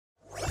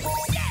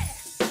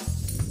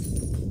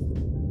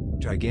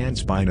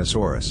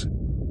Gigantspinosaurus.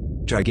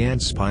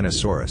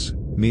 Gigantspinosaurus,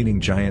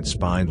 meaning giant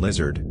spined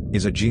lizard,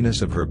 is a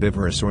genus of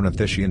herbivorous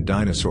ornithischian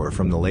dinosaur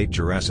from the Late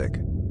Jurassic.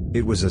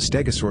 It was a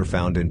stegosaur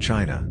found in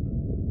China.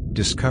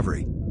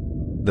 Discovery.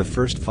 The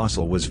first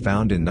fossil was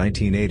found in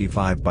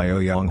 1985 by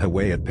Ouyang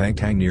Hui at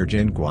Pengtang near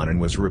Jinguan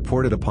and was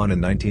reported upon in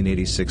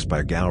 1986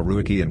 by Gao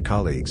Ruiqi and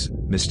colleagues,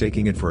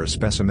 mistaking it for a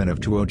specimen of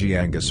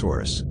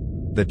Tuojiangosaurus.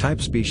 The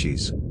type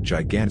species,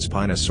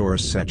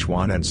 Gigantspinosaurus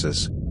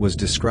sichuanensis, was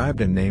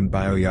described and named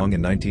by Ouyang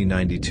in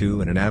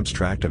 1992 in an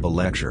abstract of a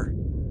lecture.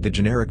 The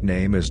generic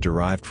name is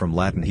derived from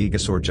Latin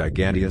hegosaur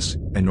giganteus,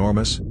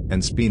 enormous,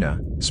 and spina,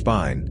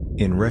 spine,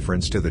 in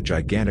reference to the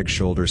gigantic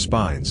shoulder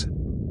spines.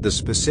 The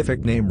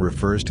specific name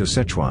refers to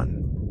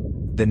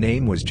Sichuan. The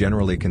name was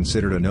generally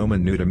considered a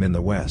nomen nudum in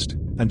the West,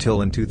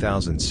 until in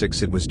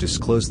 2006 it was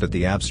disclosed that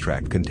the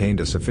abstract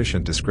contained a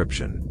sufficient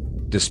description.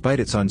 Despite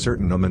its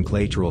uncertain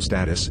nomenclatural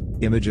status,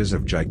 images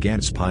of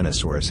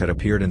Gigantspinosaurus had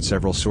appeared in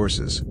several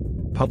sources.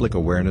 Public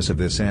awareness of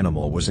this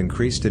animal was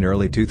increased in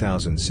early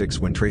 2006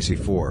 when Tracy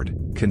Ford,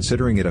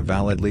 considering it a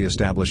validly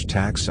established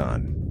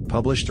taxon,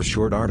 published a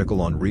short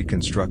article on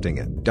reconstructing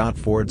it.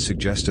 Ford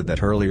suggested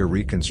that earlier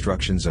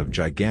reconstructions of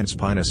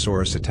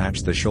Gigantspinosaurus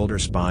attached the shoulder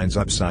spines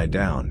upside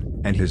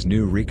down, and his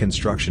new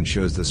reconstruction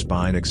shows the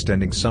spine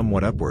extending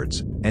somewhat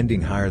upwards,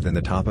 ending higher than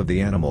the top of the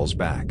animal's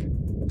back.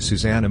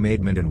 Susanna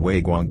Maidment and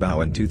Wei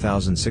Guangbao in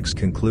 2006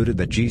 concluded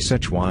that G.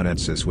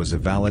 sichuanensis was a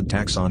valid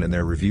taxon in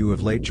their review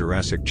of late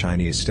Jurassic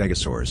Chinese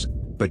stegosaurs,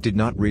 but did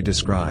not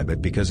redescribe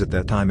it because at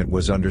that time it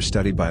was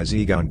understudied by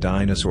Zhejiang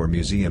Dinosaur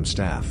Museum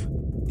staff.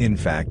 In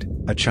fact,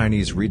 a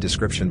Chinese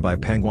redescription by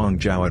Peng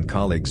Wangzhao and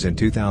colleagues in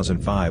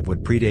 2005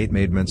 would predate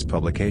Maidment's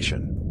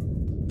publication.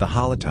 The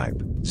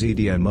holotype,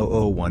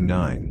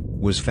 ZDMO019,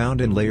 was found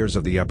in layers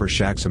of the Upper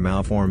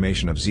Shaximao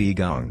Formation of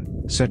Zhejiang,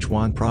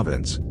 Sichuan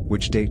Province,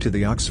 which date to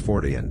the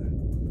Oxfordian.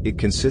 It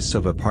consists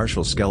of a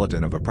partial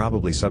skeleton of a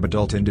probably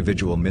subadult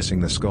individual missing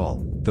the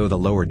skull, though the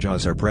lower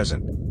jaws are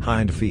present,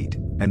 hind feet,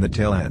 and the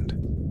tail end.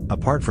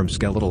 Apart from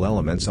skeletal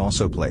elements,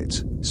 also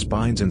plates,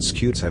 spines and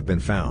scutes have been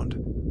found.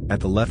 At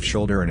the left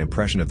shoulder an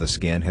impression of the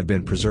skin had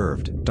been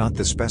preserved.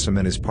 The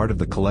specimen is part of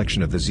the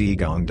collection of the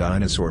Zhejiang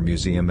Dinosaur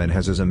Museum and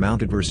has as a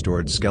mounted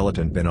restored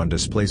skeleton been on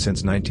display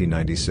since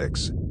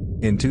 1996.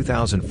 In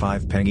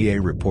 2005 Peng Ye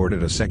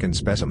reported a second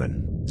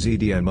specimen,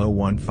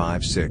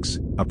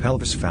 ZDMO156, a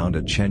pelvis found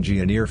at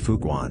Chenjia near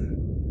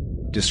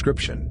Fuguan.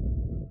 Description.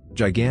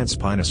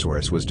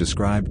 Gigantspinosaurus was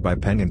described by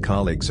Peng and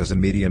colleagues as a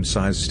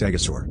medium-sized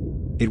stegosaur.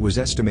 It was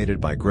estimated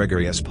by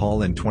Gregory S.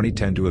 Paul in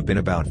 2010 to have been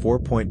about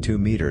 4.2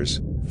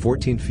 meters,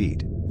 14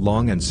 feet,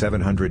 long and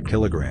 700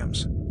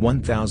 kilograms,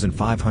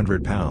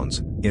 1,500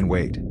 pounds, in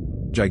weight.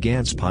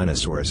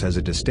 Gigantspinosaurus has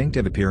a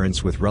distinctive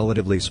appearance with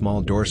relatively small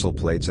dorsal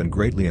plates and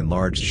greatly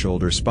enlarged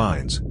shoulder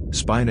spines,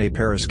 spinae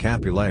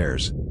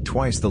periscapulaires,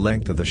 twice the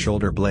length of the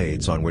shoulder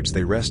blades on which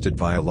they rested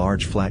via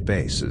large flat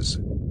bases.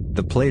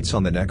 The plates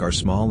on the neck are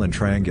small and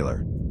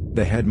triangular.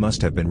 The head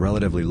must have been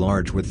relatively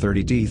large with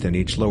 30 teeth in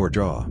each lower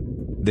jaw.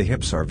 The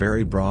hips are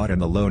very broad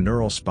and the low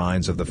neural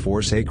spines of the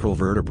four sacral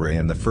vertebrae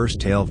and the first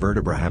tail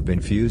vertebra have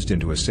been fused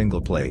into a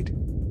single plate.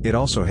 It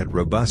also had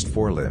robust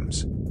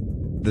forelimbs.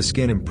 The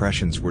skin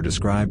impressions were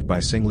described by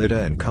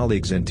Singlita and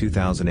colleagues in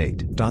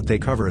 2008. They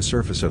cover a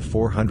surface of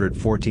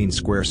 414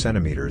 square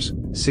centimeters,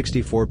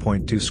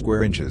 64.2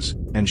 square inches,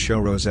 and show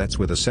rosettes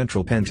with a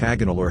central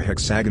pentagonal or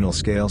hexagonal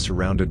scale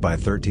surrounded by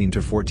 13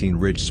 to 14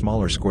 ridged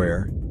smaller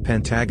square,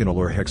 pentagonal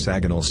or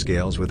hexagonal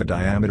scales with a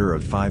diameter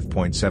of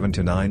 5.7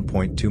 to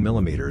 9.2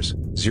 millimeters,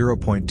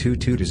 0.22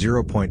 to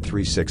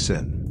 0.36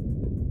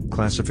 in.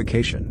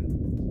 Classification.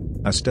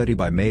 A study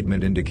by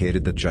Maidment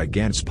indicated that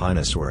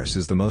Gigantspinosaurus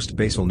is the most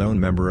basal known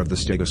member of the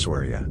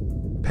Stegosauria.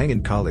 Peng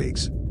and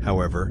colleagues,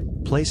 however,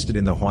 placed it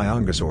in the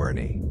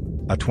Huayongosaurini.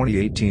 A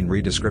 2018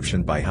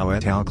 redescription by Hao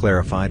et al.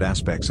 Clarified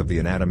aspects of the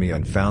anatomy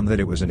and found that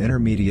it was an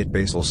intermediate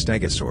basal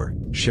stegosaur,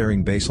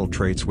 sharing basal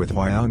traits with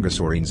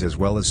Huayongosaurines as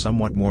well as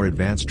somewhat more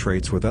advanced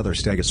traits with other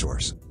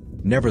stegosaurs.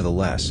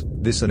 Nevertheless,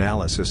 this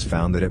analysis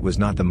found that it was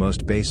not the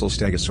most basal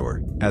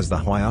stegosaur, as the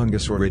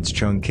Huayongosaurids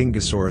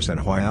Chungkingosaurus and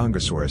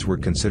Huayongosaurus were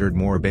considered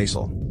more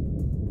basal.